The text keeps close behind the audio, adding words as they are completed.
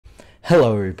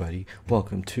Hello everybody,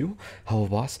 welcome to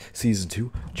Helluva Season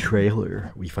 2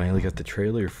 trailer. We finally got the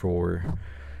trailer for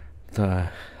the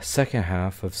second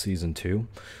half of Season 2,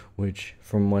 which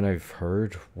from what I've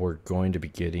heard, we're going to be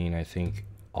getting, I think,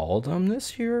 all of them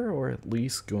this year, or at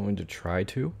least going to try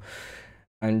to.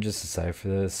 I'm just excited for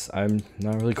this. I'm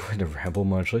not really going to ramble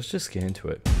much, let's just get into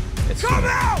it. Come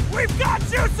out! We've got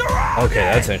you surrounded! Okay,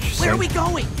 that's interesting. Where are we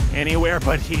going? Anywhere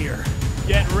but here.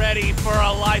 Get ready for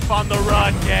a life on the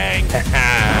run, gang!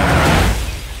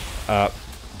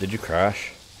 Did you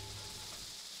crash?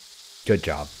 Good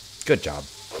job. Good job,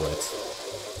 Blitz.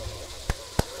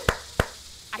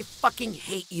 I fucking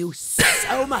hate you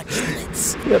so much,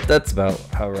 Blitz. Yep, that's about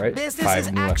how right. Business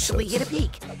has actually hit a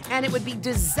peak, and it would be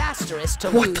disastrous to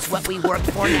lose what we work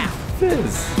for now.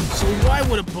 Fizz. So why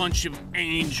would a bunch of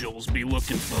angels be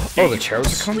looking for Oh, the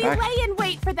cherries come We back? lay and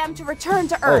wait for them to return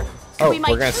to Earth. Oh, we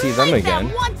might we're gonna see them drive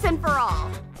again. once and for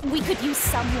all. We could use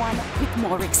someone with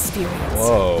more experience.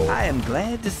 Whoa. I am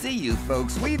glad to see you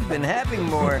folks. We've been having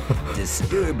more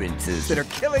disturbances that are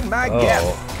killing my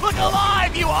guests. Look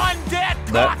alive, you undead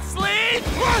cocksleeve!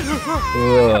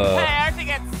 Prepare to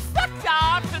get sucked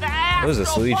off to the What is this,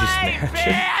 astral Luigi plane, snatching?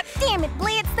 bitch! Damn it,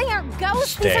 Blitz, they aren't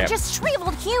ghosts. These Stamp. are just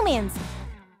shriveled humans.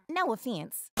 No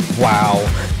offense. Wow.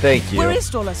 Thank you. Where is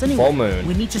Stolas anyway? Full moon.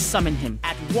 We need to summon him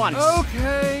at once.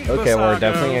 Okay, Okay, we're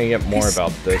definitely gonna get more This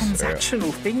about this.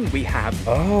 transactional thing we have.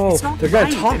 Oh, It's not they're gonna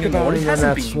right talk anymore. about it It in the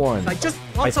hasn't next been. one. I just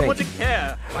I want someone to think.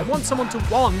 care. I want someone to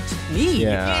want me.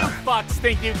 Yeah. You fucks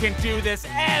think you can do this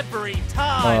every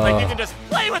time. Like you can just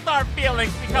play with our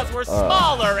feelings because we're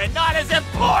smaller and not as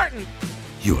important.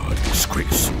 You are a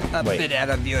disgrace. A Wait. bit out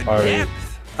of your Are we-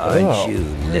 depth, aren't Oh, you,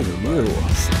 little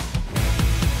ones?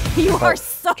 You are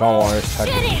so John Waters type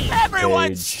of shitty.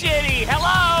 Everyone's page. shitty.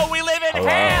 Hello, we live in Hello.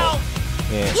 hell.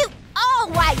 Yeah. You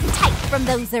always take from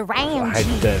those around I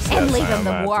you just- and yes, leave I them am the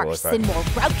gonna have to worse look and back. more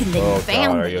broken than Oh you god,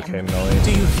 found are you them. okay, Millie?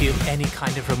 Do you feel any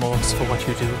kind of remorse for what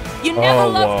you do? You never Oh,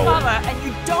 loved whoa. Mother, and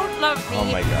you don't love me. Oh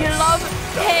my God. You love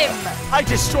him. I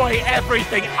destroy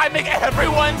everything. I make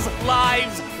everyone's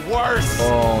lives worse.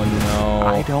 Oh no.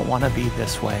 I don't want to be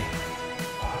this way.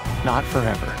 Not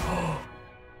forever.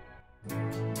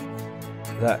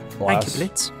 That Thank you, last...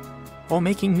 Blitz, for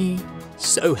making me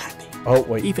so happy. Oh,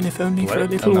 wait. Even if only for a What?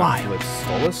 little I'm not while. Blitz.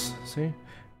 Stolas? See?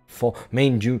 Fall,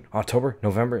 May, June, October,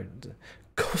 November.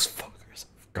 Ghost fuckers.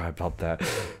 I forgot about that.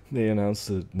 They announced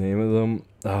the name of them.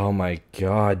 Oh my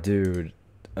god, dude.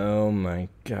 Oh my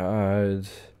god.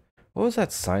 What was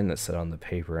that sign that said on the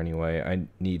paper anyway? I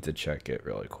need to check it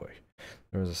really quick.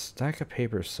 There was a stack of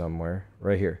paper somewhere.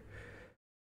 Right here.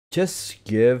 Just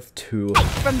give to...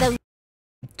 From those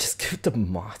Just give to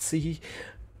Mozi.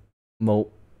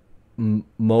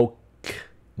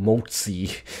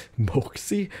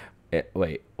 Moxie?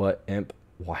 Wait, what? Imp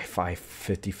Wi-Fi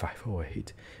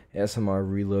 5508. SMR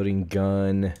reloading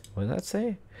gun. What did that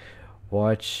say?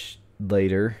 Watch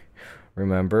later.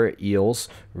 Remember, eels.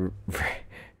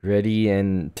 Ready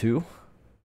and two.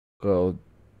 Go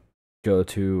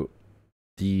to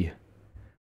the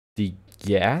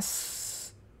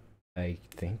gas. I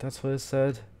think that's what it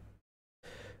said.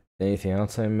 Anything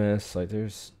else I missed? Like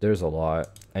there's a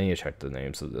lot. I need to check the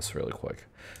names of this really quick.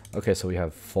 Okay, so we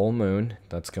have Full Moon.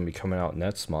 That's going to be coming out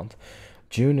next month.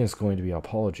 June is going to be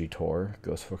Apology Tour.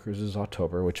 Ghost Fuckers is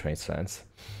October, which makes sense.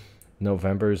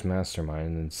 November is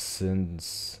Mastermind, and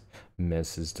Sin's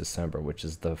Miss is December, which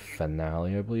is the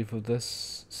finale, I believe, of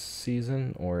this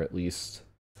season, or at least...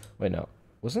 Wait, no.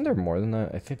 Wasn't there more than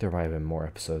that? I think there might have been more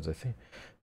episodes.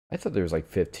 I thought there was like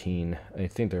 15. I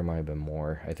think there might have been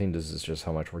more. I think this is just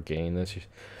how much we're getting this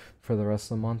for the rest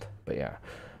of the month. But yeah.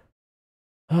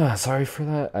 Sorry for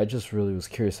that. I just really was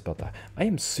curious about that. I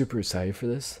am super excited for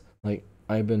this. Like,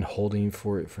 I've been holding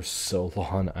for it for so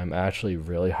long. I'm actually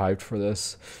really hyped for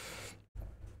this.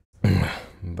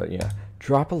 But yeah,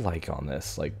 drop a like on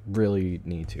this. Like, really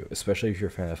need to. Especially if you're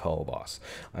a fan of Helluva.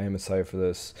 I am excited for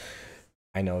this.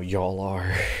 I know y'all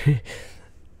are.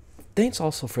 Thanks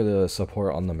also for the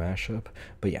support on the mashup.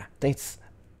 But yeah, thanks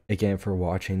again for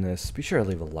watching this. Be sure to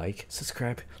leave a like,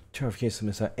 subscribe, turn notifications to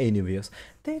miss out any new videos.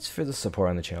 Thanks for the support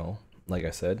on the channel. Like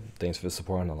I said, thanks for the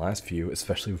support on the last few,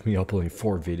 especially with me uploading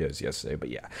 4 videos yesterday. But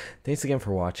yeah, thanks again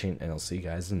for watching, and I'll see you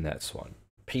guys in the next one.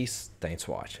 Peace. Thanks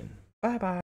for watching. Bye bye.